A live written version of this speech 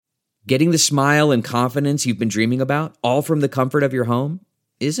Getting the smile and confidence you've been dreaming about, all from the comfort of your home,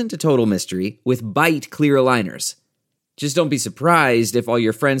 isn't a total mystery with Byte clear aligners. Just don't be surprised if all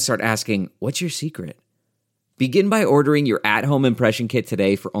your friends start asking, "What's your secret?" Begin by ordering your at-home impression kit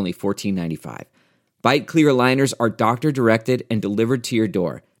today for only $14.95. Byte clear aligners are doctor-directed and delivered to your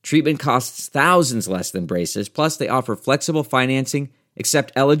door. Treatment costs thousands less than braces, plus they offer flexible financing,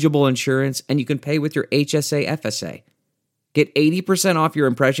 accept eligible insurance, and you can pay with your HSA FSA. Get 80% off your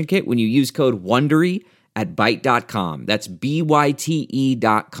impression kit when you use code WONDERY at Byte.com. That's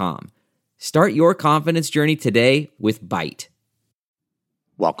BYTE.com. Start your confidence journey today with Byte.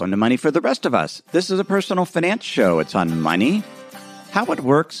 Welcome to Money for the Rest of Us. This is a personal finance show. It's on money, how it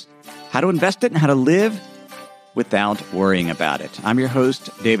works, how to invest it, and how to live without worrying about it. I'm your host,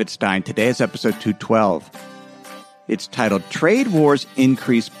 David Stein. Today is episode 212. It's titled Trade Wars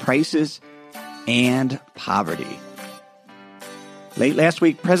Increase Prices and Poverty. Late last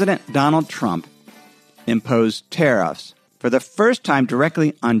week, President Donald Trump imposed tariffs for the first time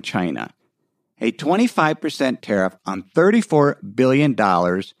directly on China. A 25% tariff on $34 billion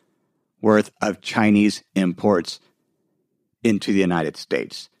worth of Chinese imports into the United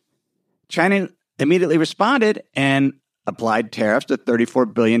States. China immediately responded and applied tariffs to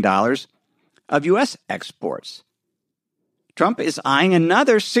 $34 billion of U.S. exports. Trump is eyeing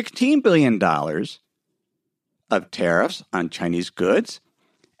another $16 billion of tariffs on Chinese goods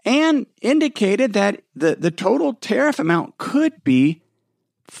and indicated that the total tariff amount could be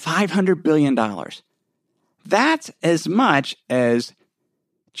 $500 billion. That's as much as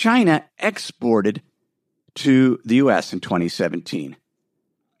China exported to the U.S. in 2017.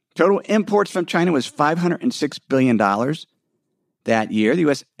 Total imports from China was $506 billion that year. The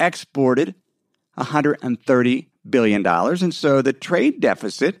U.S. exported $130 billion, and so the trade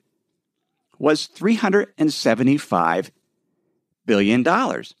deficit was $375 billion.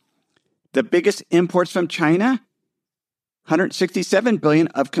 The biggest imports from China, $167 billion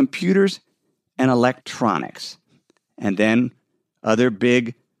of computers and electronics. And then other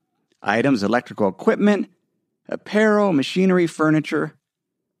big items, electrical equipment, apparel, machinery, furniture.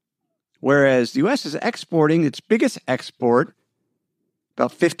 Whereas the U.S. is exporting, its biggest export,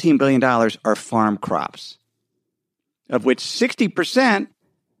 about $15 billion, are farm crops, of which 60%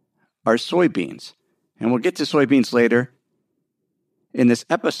 are soybeans. And we'll get to soybeans later in this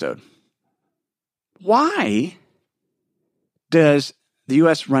episode. Why does the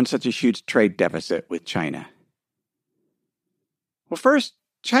U.S. run such a huge trade deficit with China? Well, first,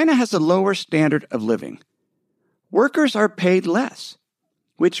 China has a lower standard of living. Workers are paid less,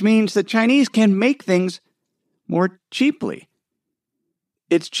 which means the Chinese can make things more cheaply.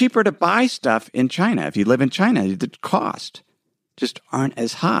 It's cheaper to buy stuff in China. If you live in China, the costs just aren't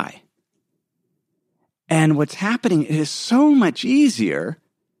as high. And what's happening is so much easier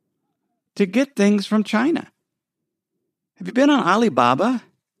to get things from China. Have you been on Alibaba?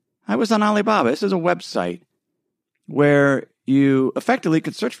 I was on Alibaba. This is a website where you effectively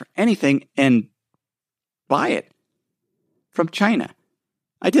could search for anything and buy it from China.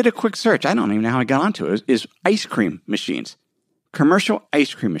 I did a quick search. I don't even know how I got onto it. Is ice cream machines, commercial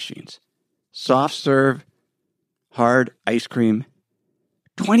ice cream machines, soft serve, hard ice cream,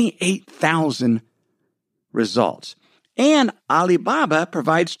 28,000 results. And Alibaba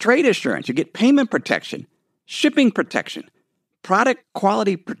provides trade assurance. You get payment protection, shipping protection, product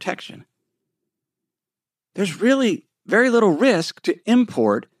quality protection. There's really very little risk to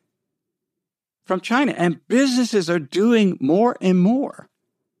import from China, and businesses are doing more and more.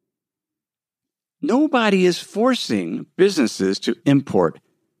 Nobody is forcing businesses to import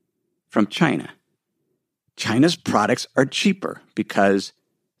from China. China's products are cheaper because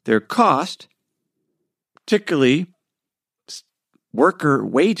their cost, particularly worker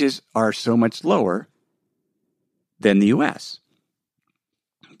wages, are so much lower than the U.S.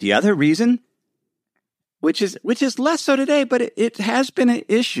 The other reason, which is less so today, but it has been an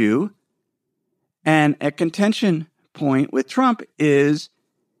issue and a contention point with Trump, is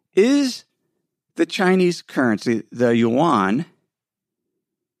the Chinese currency, the yuan,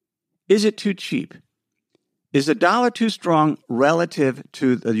 is it too cheap? Is the dollar too strong relative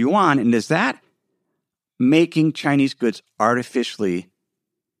to the yuan? And is that making Chinese goods artificially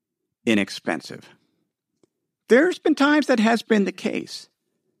inexpensive? There's been times that has been the case.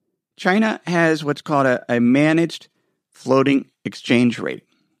 China has what's called a managed floating exchange rate.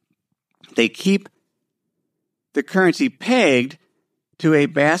 They keep the currency pegged to a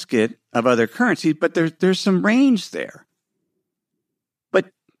basket of other currencies, but there's some range there.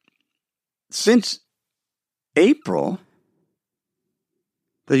 But since April,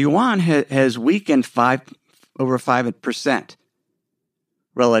 the yuan has weakened over 5%,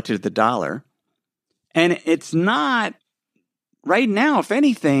 relative to the dollar. And it's not, right now, if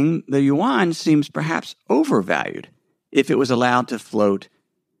anything, the yuan seems perhaps overvalued if it was allowed to float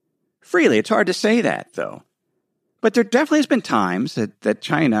freely. It's hard to say that, though. But there definitely has been times that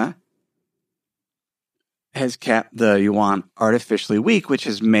China has kept the yuan artificially weak, which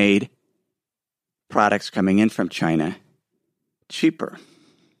has made products coming in from China cheaper.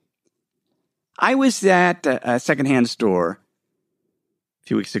 I was at a secondhand store a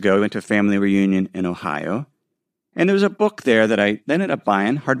few weeks ago. I went to a family reunion in Ohio, and there was a book there that I ended up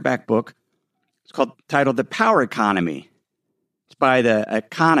buying, hardback book. It's titled The Power Economy. It's by the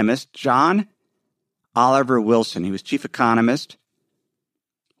economist John Oliver Wilson. He was chief economist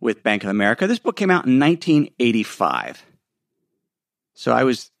with Bank of America. This book came out in 1985. So I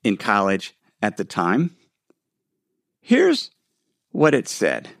was in college at the time. Here's what it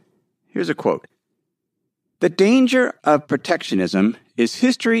said. Here's a quote. "The danger of protectionism is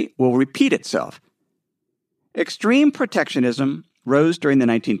history will repeat itself. Extreme protectionism rose during the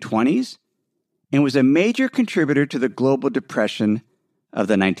 1920s and was a major contributor to the global depression of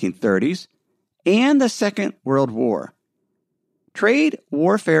the 1930s and the Second World War. Trade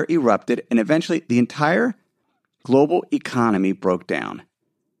warfare erupted, and eventually the entire global economy broke down.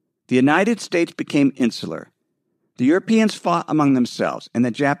 The United States became insular. The Europeans fought among themselves, and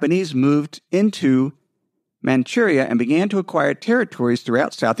the Japanese moved into Manchuria and began to acquire territories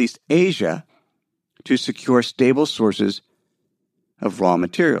throughout Southeast Asia to secure stable sources of raw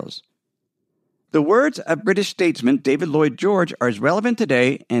materials. The words of British statesman David Lloyd George are as relevant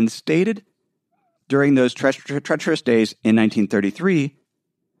today and stated during those treacherous days in 1933.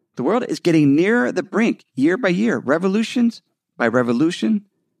 The world is getting nearer the brink year by year, revolutions by revolution,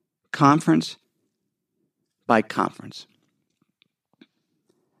 conference by conference."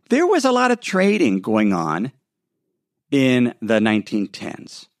 There was a lot of trading going on in the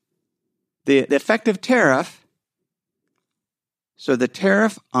 1910s. The effective tariff, so the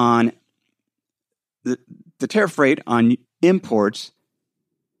tariff on the tariff rate on imports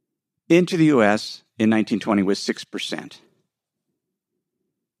into the U.S. in 1920 was 6%.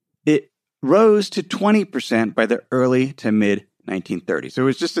 It rose to 20% by the early to mid 1930s. So it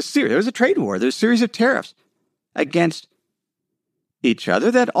was just a series. There was a trade war. There was a series of tariffs against each other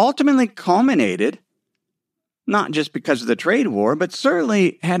that ultimately culminated, not just because of the trade war, but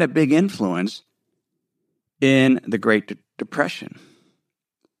certainly had a big influence in the Great Depression.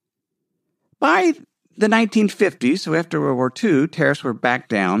 By the 1950s, so after World War II, tariffs were back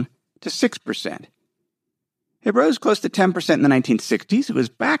down to 6%. It rose close to 10% in the 1960s. It was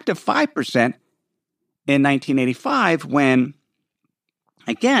back to 5% in 1985 when,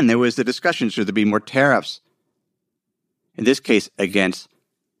 again, there was the discussion, should there be more tariffs? In this case, against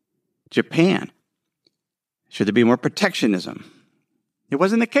Japan. Should there be more protectionism? It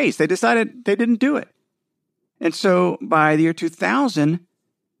wasn't the case. They decided they didn't do it. And so by the year 2000,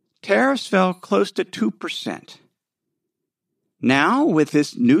 tariffs fell close to 2%. Now, with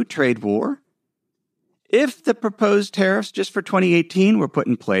this new trade war, if the proposed tariffs just for 2018 were put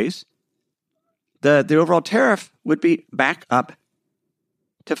in place, the overall tariff would be back up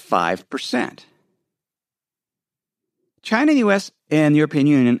to 5%. China, the U.S., and the European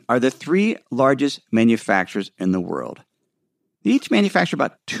Union are the three largest manufacturers in the world. They each manufacture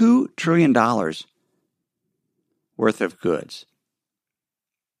about $2 trillion worth of goods.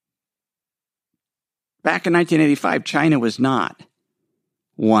 Back in 1985, China was not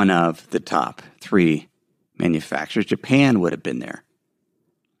one of the top three manufacturers. Japan would have been there.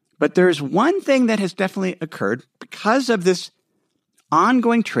 But there's one thing that has definitely occurred because of this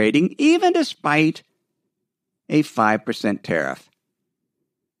ongoing trading, even despite a 5% tariff.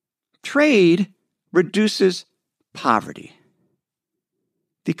 Trade reduces poverty.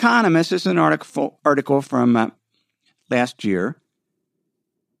 The Economist, this is an article from last year.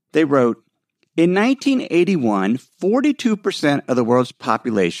 They wrote, in 1981, 42% of the world's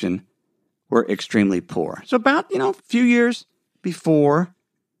population were extremely poor. So about, a few years before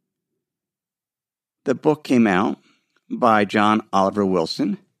the book came out by John Oliver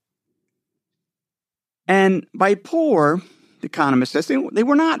Wilson. And by poor, the Economist says, they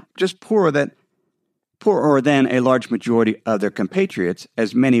were not just poorer than a large majority of their compatriots,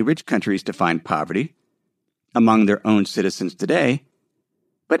 as many rich countries define poverty among their own citizens today,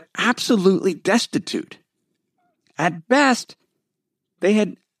 but absolutely destitute. At best, they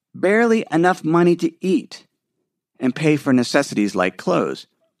had barely enough money to eat and pay for necessities like clothes.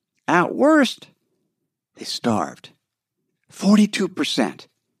 At worst, they starved. 42%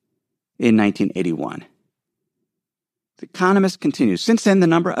 in 1981. The Economist continues. Since then, the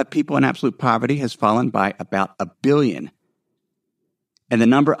number of people in absolute poverty has fallen by about 1 billion. And the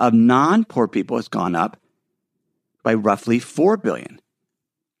number of non-poor people has gone up by roughly 4 billion.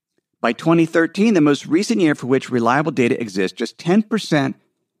 By 2013, the most recent year for which reliable data exists, just 10%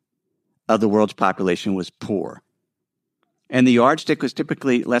 of the world's population was poor. And the yardstick was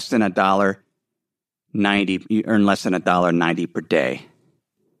typically less than $1.90. You earn less than $1.90 per day,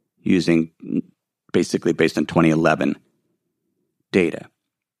 basically based on 2011 data.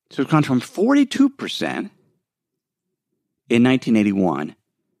 So it's gone from 42% in 1981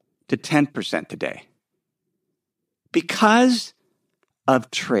 to 10% today. Because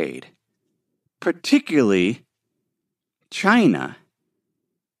of trade, particularly China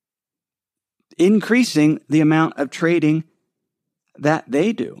increasing the amount of trading that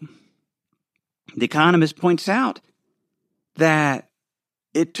they do. The Economist points out that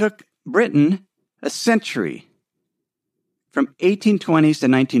it took Britain a century from 1820s to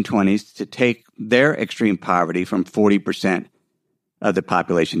 1920s to take their extreme poverty from 40% of the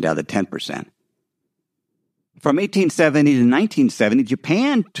population down to 10%. From 1870 to 1970,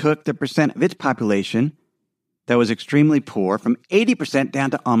 Japan took the percent of its population that was extremely poor from 80%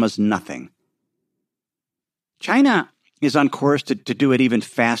 down to almost nothing. China is on course to do it even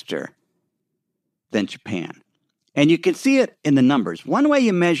faster than Japan. And you can see it in the numbers. One way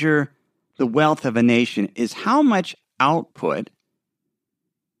you measure the wealth of a nation is how much output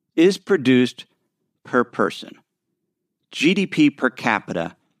is produced per person. GDP per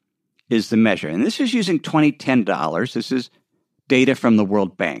capita is the measure. And this is using 2010 dollars. This is data from the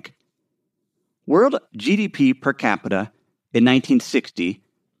World Bank. World GDP per capita in 1960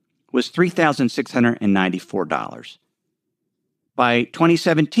 was $3,694. By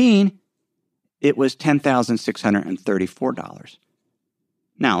 2017, it was $10,634.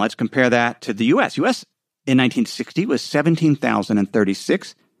 Now, let's compare that to the U.S. U.S. in 1960 was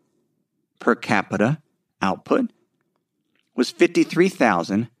 $17,036 per capita output, was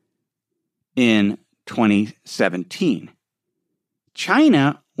 $53,000 in 2017.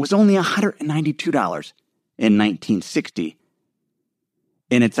 China was only $192 in 1960,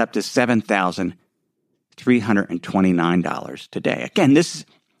 and it's up to $7,329 today. Again, this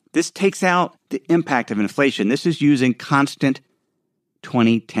takes out the impact of inflation. This is using constant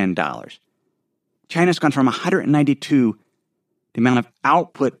 2010 dollars. China's gone from 192, the amount of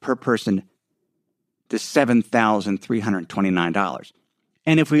output per person, to $7,329.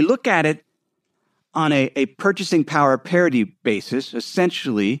 And if we look at it on a purchasing power parity basis,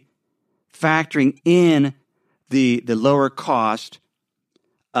 essentially factoring in the lower cost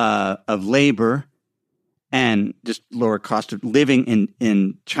of labor and just lower cost of living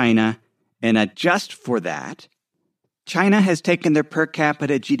in China, and adjust for that, China has taken their per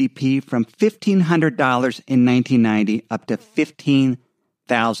capita GDP from $1,500 in 1990 up to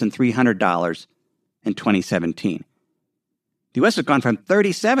 $15,300 in 2017. The U.S. has gone from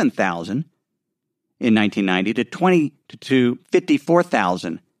 $37,000 in 1990 to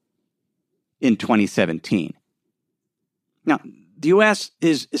 $54,000 in 2017. Now, the U.S.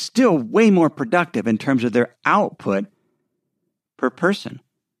 is still way more productive in terms of their output per person.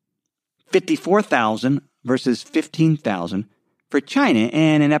 $54,000 versus $15,000 for China.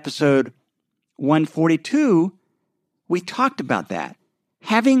 And in episode 142, we talked about that.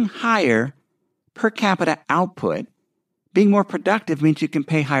 Having higher per capita output, being more productive means you can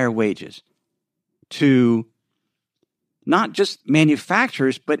pay higher wages to not just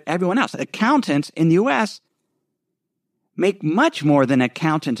manufacturers, but everyone else. Accountants in the U.S. make much more than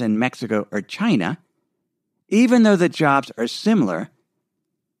accountants in Mexico or China, even though the jobs are similar,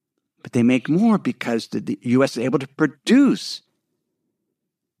 but they make more because the U.S. is able to produce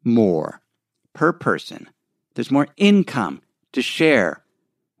more per person. There's more income to share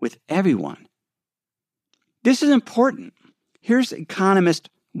with everyone. This is important. Here's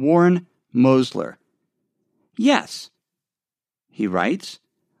economist Warren Mosler. Yes, he writes,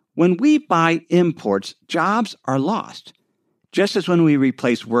 when we buy imports, jobs are lost, just as when we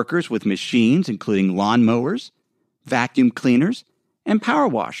replace workers with machines, including lawnmowers, vacuum cleaners, and power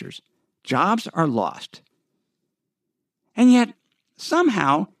washers. Jobs are lost. And yet,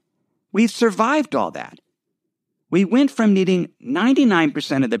 somehow, we've survived all that. We went from needing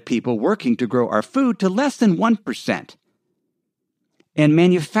 99% of the people working to grow our food to less than 1%. And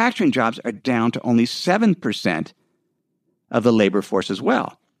manufacturing jobs are down to only 7% of the labor force as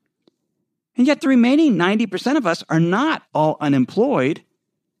well. And yet the remaining 90% of us are not all unemployed,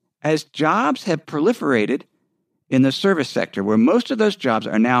 as jobs have proliferated in the service sector, where most of those jobs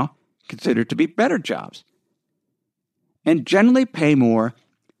are now considered to be better jobs and generally pay more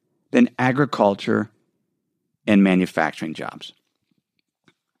than agriculture and manufacturing jobs.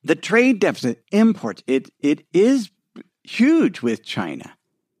 The trade deficit, imports, it is huge with China.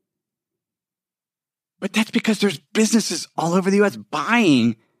 But that's because there's businesses all over the U.S.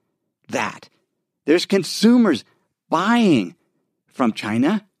 buying that. There's consumers buying from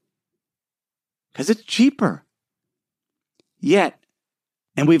China because it's cheaper. Yet,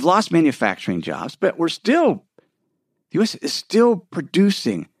 and we've lost manufacturing jobs, but the U.S. is still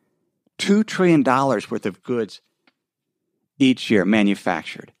producing $2 trillion worth of goods each year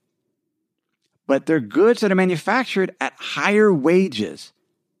manufactured. But they're goods that are manufactured at higher wages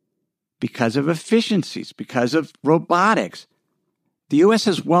because of efficiencies, because of robotics. The U.S.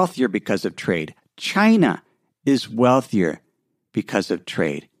 is wealthier because of trade. China is wealthier because of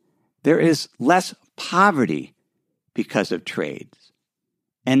trade. There is less poverty because of trades.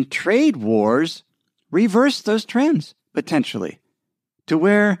 And trade wars reverse those trends, potentially, to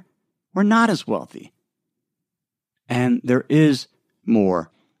where we're not as wealthy. And there is more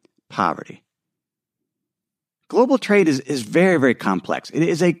poverty. Global trade is very, very complex. It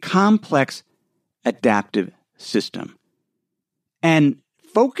is a complex adaptive system. And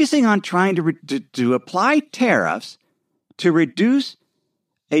focusing on trying to apply tariffs to reduce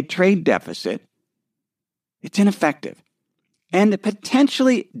a trade deficit, it's ineffective and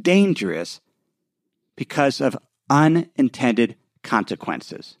potentially dangerous because of unintended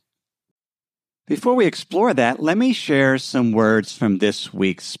consequences. Before we explore that, let me share some words from this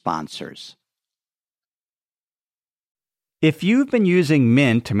week's sponsors. If you've been using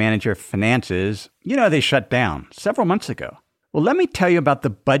Mint to manage your finances, you know they shut down several months ago. Well, let me tell you about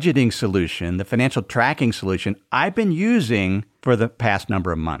the budgeting solution, the financial tracking solution I've been using for the past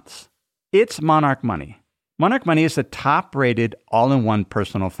number of months. It's Monarch Money. Monarch Money is the top-rated all-in-one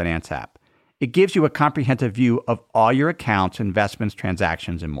personal finance app. It gives you a comprehensive view of all your accounts, investments,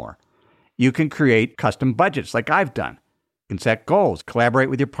 transactions, and more. You can create custom budgets like I've done. You can set goals,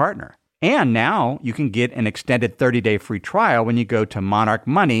 collaborate with your partner. And now you can get an extended 30-day free trial when you go to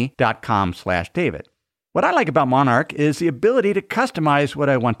monarchmoney.com/David. What I like about Monarch is the ability to customize what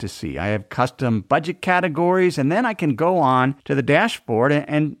I want to see. I have custom budget categories, and then I can go on to the dashboard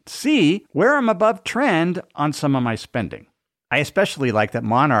and see where I'm above trend on some of my spending. I especially like that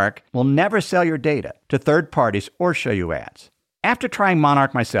Monarch will never sell your data to third parties or show you ads. After trying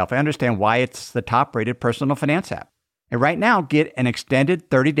Monarch myself, I understand why it's the top-rated personal finance app. And right now, get an extended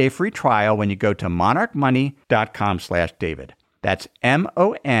 30-day free trial when you go to monarchmoney.com/David. That's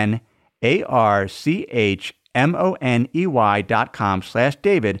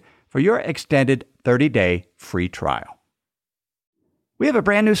monarchmoney.com/David for your extended 30-day free trial. We have a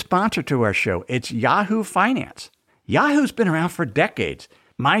brand new sponsor to our show. It's Yahoo Finance. Yahoo's been around for decades.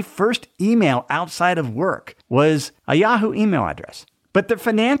 My first email outside of work was a Yahoo email address. But the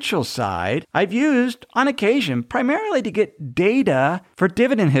financial side, I've used on occasion primarily to get data for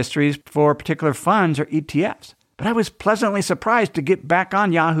dividend histories for particular funds or ETFs. But I was pleasantly surprised to get back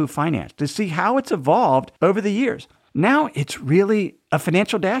on Yahoo Finance to see how it's evolved over the years. Now it's really a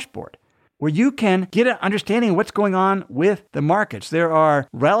financial dashboard where you can get an understanding of what's going on with the markets. There are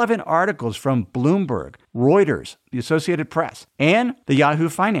relevant articles from Bloomberg, Reuters, the Associated Press, and the Yahoo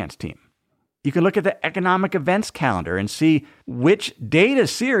Finance team. You can look at the economic events calendar and see which data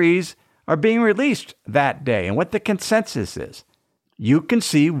series are being released that day and what the consensus is. You can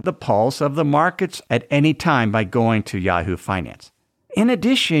see the pulse of the markets at any time by going to Yahoo Finance. In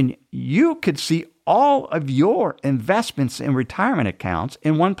addition, you could see all of your investments and retirement accounts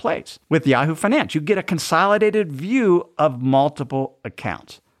in one place. With Yahoo Finance, you get a consolidated view of multiple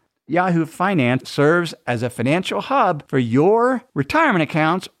accounts. Yahoo Finance serves as a financial hub for your retirement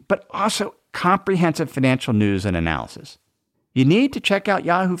accounts, but also comprehensive financial news and analysis. You need to check out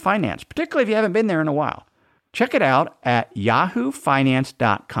Yahoo Finance, particularly if you haven't been there in a while. Check it out at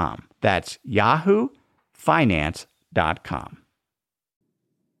yahoofinance.com. That's yahoofinance.com.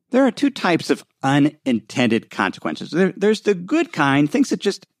 There are two types of unintended consequences. There's the good kind, things that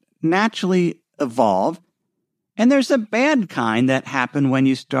just naturally evolve, and there's the bad kind that happen when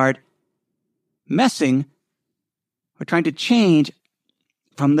you start messing or trying to change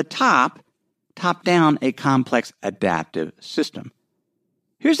from the top down a complex adaptive system.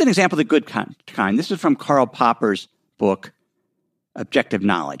 Here's an example of the good kind. This is from Karl Popper's book, Objective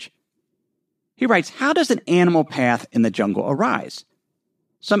Knowledge. He writes, how does an animal path in the jungle arise?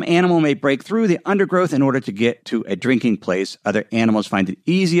 Some animal may break through the undergrowth in order to get to a drinking place. Other animals find it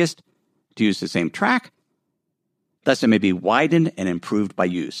easiest to use the same track. Thus, it may be widened and improved by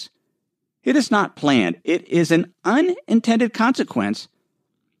use. It is not planned. It is an unintended consequence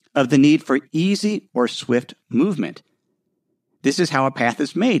of the need for easy or swift movement. This is how a path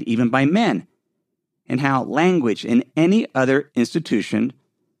is made, even by men, and how language and any other institution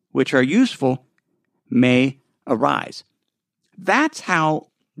which are useful may arise. That's how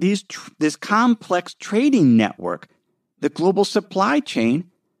this complex trading network, the global supply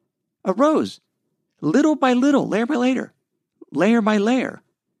chain, arose, little by little, layer by layer.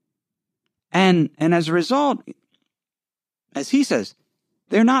 And as a result, as he says,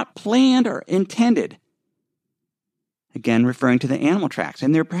 they're not planned or intended. Again, referring to the animal tracks,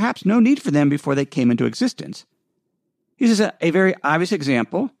 and there perhaps no need for them before they came into existence. He says a very obvious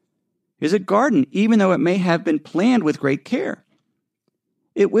example is a garden, even though it may have been planned with great care.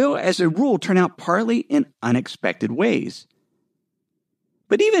 It will, as a rule, turn out partly in unexpected ways.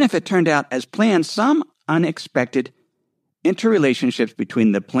 But even if it turned out as planned, some unexpected interrelationships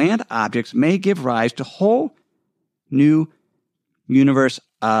between the planned objects may give rise to a whole new universe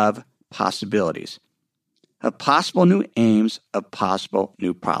of possibilities, of possible new aims, of possible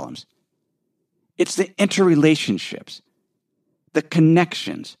new problems. It's the interrelationships, the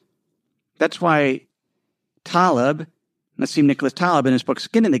connections. That's why Nassim Nicholas Taleb, in his book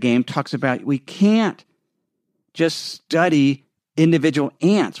Skin in the Game, talks about we can't just study individual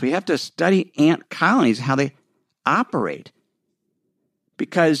ants. We have to study ant colonies, how they operate.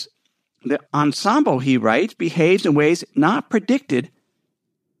 Because the ensemble, he writes, behaves in ways not predicted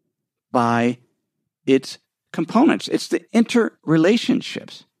by its components. It's the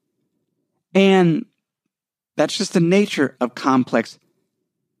interrelationships. And that's just the nature of complex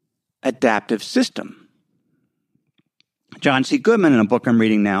adaptive system. John C. Goodman, in a book I'm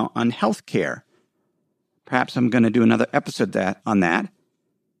reading now on healthcare, perhaps I'm going to do another episode on that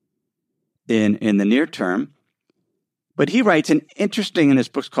in the near term. But he writes in his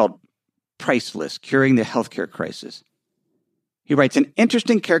book's called Priceless, Curing the Healthcare Crisis. He writes, an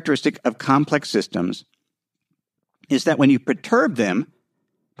interesting characteristic of complex systems is that when you perturb them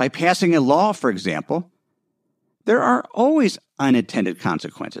by passing a law, for example, there are always unintended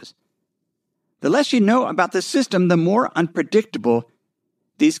consequences. The less you know about the system, the more unpredictable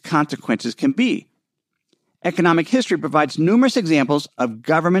these consequences can be. Economic history provides numerous examples of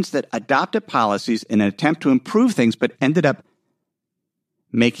governments that adopted policies in an attempt to improve things but ended up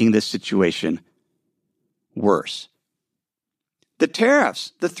making the situation worse. The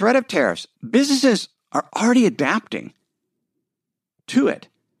threat of tariffs, businesses are already adapting to it.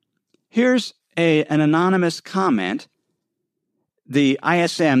 Here's an anonymous comment. The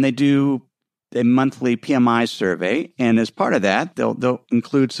ISM, they do a monthly PMI survey, and as part of that, they'll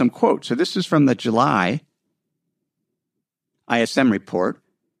include some quotes. So this is from the July ISM report.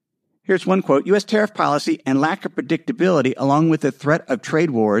 Here's one quote. U.S. tariff policy and lack of predictability, along with the threat of trade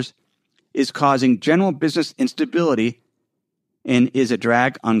wars, is causing general business instability and is a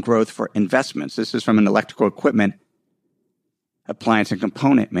drag on growth for investments. This is from an electrical equipment, appliance, and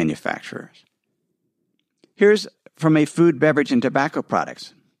component manufacturers. Here's from a food, beverage, and tobacco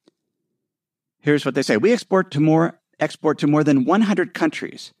products. Here's what they say. We export to more than 100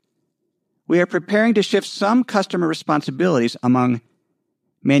 countries. We are preparing to shift some customer responsibilities among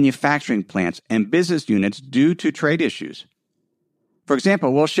manufacturing plants and business units due to trade issues. For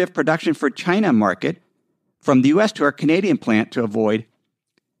example, we'll shift production for China market from the U.S. to our Canadian plant to avoid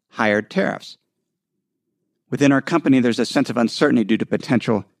higher tariffs. Within our company, there's a sense of uncertainty due to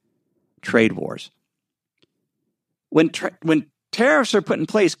potential trade wars. When tariffs are put in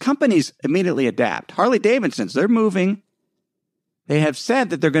place, companies immediately adapt. Harley-Davidson's, they're moving. They have said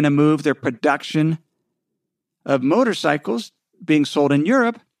that they're going to move their production of motorcycles being sold in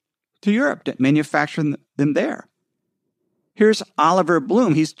Europe to Europe, to manufacture them there. Here's Oliver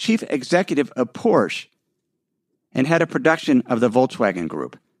Bloom. He's chief executive of Porsche and head of production of the Volkswagen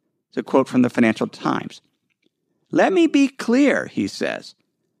Group. It's a quote from the Financial Times. Let me be clear, he says.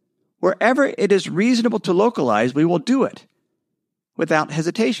 Wherever it is reasonable to localize, we will do it without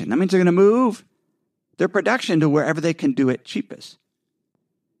hesitation. That means they're going to move their production to wherever they can do it cheapest.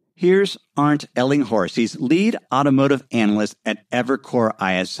 Here's Arndt Ellinghorst. He's lead automotive analyst at Evercore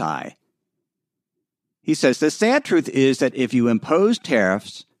ISI. He says, the sad truth is that if you impose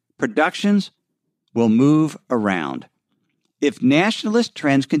tariffs, productions will move around. If nationalist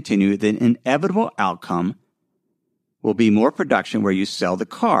trends continue, the inevitable outcome will be more production where you sell the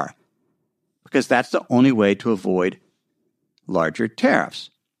car, because that's the only way to avoid larger tariffs.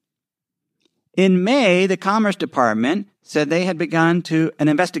 In May, the Commerce Department said they had begun an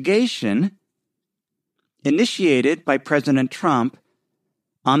investigation initiated by President Trump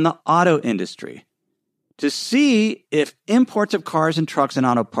on the auto industry to see if imports of cars and trucks and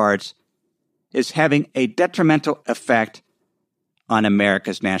auto parts is having a detrimental effect on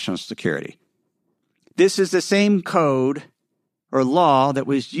America's national security. This is the same code or law that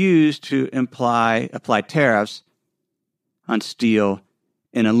was used to apply tariffs on steel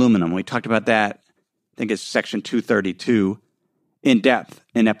and aluminum. We talked about that. I think it's Section 232 in depth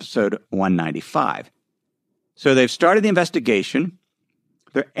in episode 195. So they've started the investigation.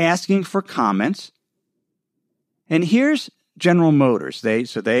 They're asking for comments. And here's General Motors.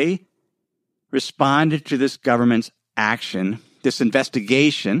 They responded to this government's action, this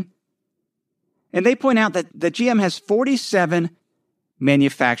investigation. And they point out that GM has 47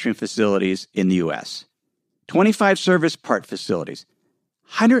 manufacturing facilities in the U.S., 25 service part facilities,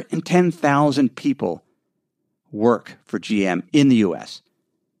 110,000 people work for GM in the U.S.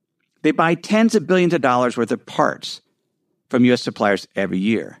 They buy tens of billions of dollars worth of parts from U.S. suppliers every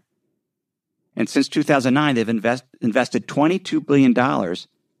year. And since 2009, they've invested $22 billion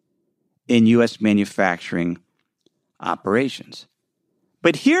in U.S. manufacturing operations.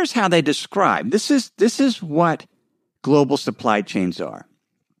 But here's how they describe. This is what global supply chains are.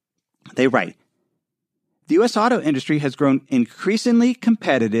 They write, the U.S. auto industry has grown increasingly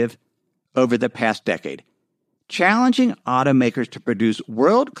competitive over the past decade, challenging automakers to produce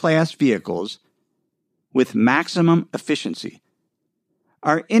world-class vehicles with maximum efficiency.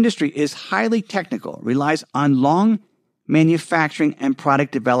 Our industry is highly technical, relies on long manufacturing and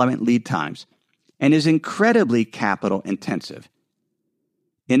product development lead times, and is incredibly capital intensive.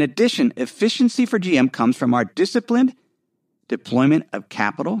 In addition, efficiency for GM comes from our disciplined deployment of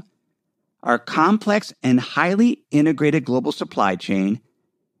capital, our complex and highly integrated global supply chain,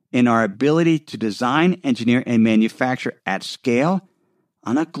 and our ability to design, engineer, and manufacture at scale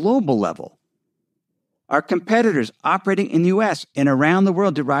on a global level. Our competitors operating in the U.S. and around the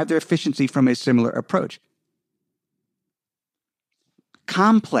world derive their efficiency from a similar approach.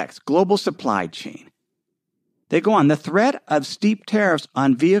 Complex global supply chain. They go on. The threat of steep tariffs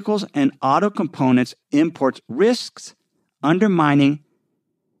on vehicles and auto components imports risks undermining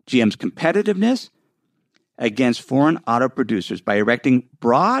GM's competitiveness against foreign auto producers by erecting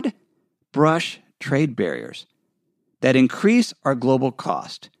broad brush trade barriers that increase our global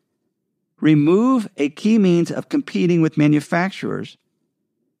cost, remove a key means of competing with manufacturers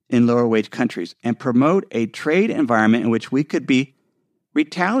in lower wage countries, and promote a trade environment in which we could be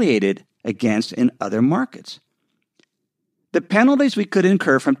retaliated against in other markets. The penalties we could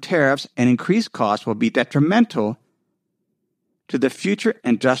incur from tariffs and increased costs will be detrimental to the future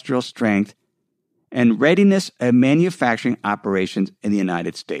industrial strength and readiness of manufacturing operations in the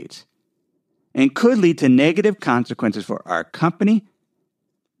United States, and could lead to negative consequences for our company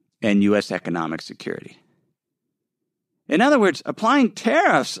and U.S. economic security. In other words, applying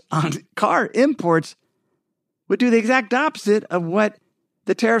tariffs on car imports would do the exact opposite of what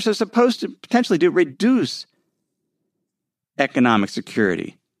the tariffs are supposed to potentially do, reduce economic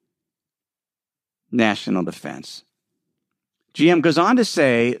security, national defense. GM goes on to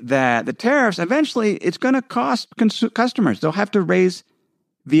say that the tariffs, eventually, it's going to cost customers. They'll have to raise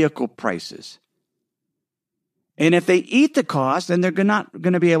vehicle prices. And if they eat the cost, then they're not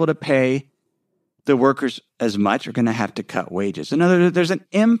going to be able to pay the workers as much. They're going to have to cut wages. In other words, there's an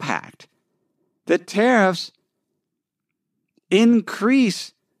impact. The tariffs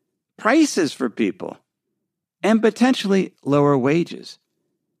increase prices for people and potentially lower wages.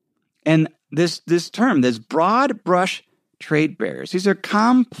 And this term, this broad brush trade barriers, these are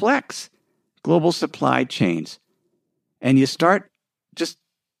complex global supply chains. And you start just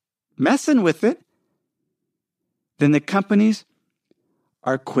messing with it, then the companies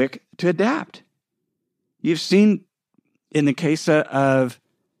are quick to adapt. You've seen in the case of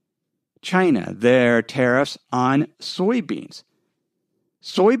China, their tariffs on soybeans.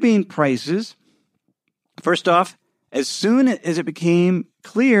 Soybean prices, first off, as soon as it became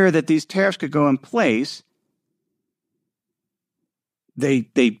clear that these tariffs could go in place,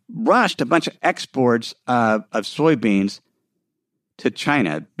 they rushed a bunch of exports of soybeans to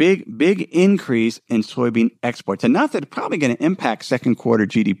China. Big increase in soybean exports. Enough that it's probably going to impact second quarter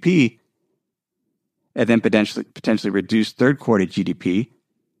GDP and then potentially reduce third quarter GDP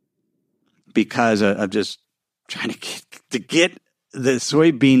because of just trying to get the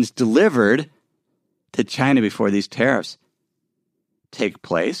soybeans delivered to China before these tariffs take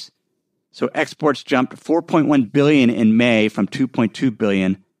place. So exports jumped 4.1 billion in May from 2.2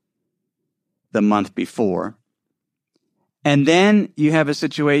 billion the month before. And then you have a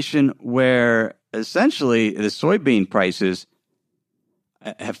situation where essentially the soybean prices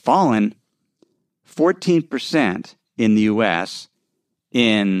have fallen 14% in the U.S.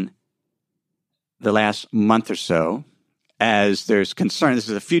 in the last month or so, as there's concern. This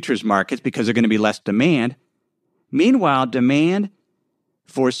is a futures market because there's going to be less demand. Meanwhile, demand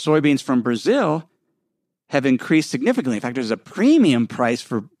for soybeans from Brazil have increased significantly. In fact, there's a premium price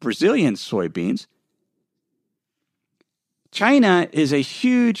for Brazilian soybeans. China is a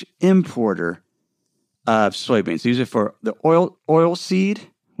huge importer of soybeans. They use it for the oil seed,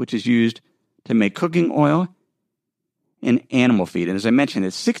 which is used to make cooking oil, and animal feed. And as I mentioned,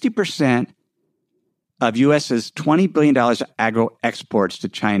 it's 60% of U.S.'s $20 billion of agro exports to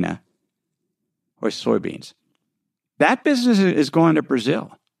China or soybeans. That business is going to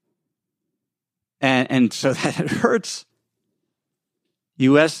Brazil. And so that hurts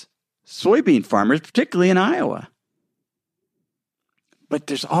U.S. soybean farmers, particularly in Iowa. But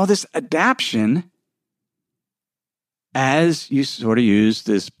there's all this adaptation as you sort of use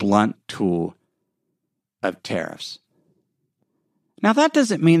this blunt tool of tariffs. Now, that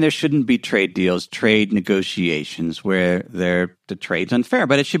doesn't mean there shouldn't be trade deals, trade negotiations where the trade's unfair,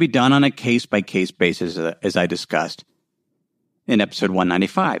 but it should be done on a case-by-case basis, as I discussed in episode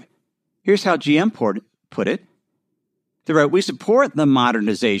 195. Here's how GM put it. They wrote, "We support the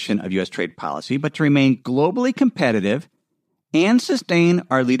modernization of U.S. trade policy, but to remain globally competitive and sustain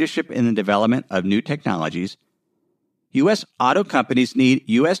our leadership in the development of new technologies, U.S. auto companies need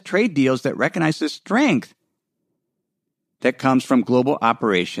U.S. trade deals that recognize the strength that comes from global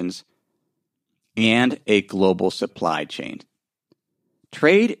operations and a global supply chain.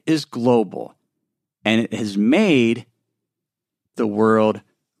 Trade is global, and it has made the world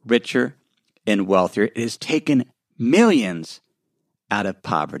richer and wealthier. It has taken millions out of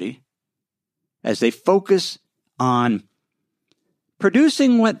poverty as they focus on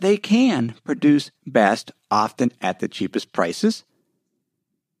producing what they can produce best, often at the cheapest prices.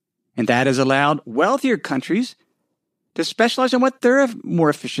 And that has allowed wealthier countries to specialize in what they're more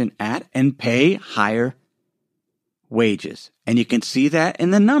efficient at and pay higher wages. And you can see that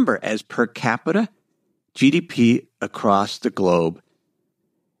in the number as per capita GDP across the globe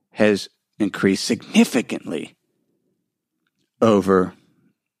has increased significantly over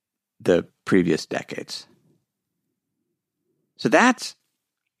the previous decades. So that's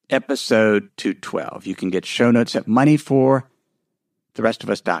episode 212. You can get show notes at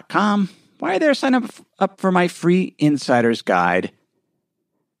moneyfortherestofus.com. While you're there, sign up for my free Insider's Guide.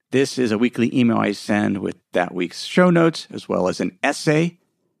 This is a weekly email I send with that week's show notes, as well as an essay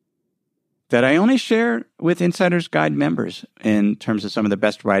that I only share with Insider's Guide members in terms of some of the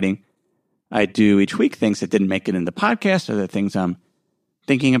best writing I do each week, things that didn't make it in the podcast or the things I'm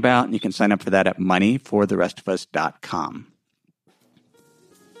thinking about. And you can sign up for that at moneyfortherestofus.com.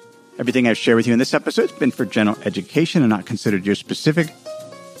 Everything I've shared with you in this episode has been for general education and not considered your specific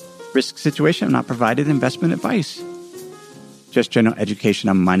risk situation. I'm not provided investment advice. Just general education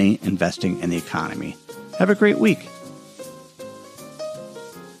on money, investing, and the economy. Have a great week.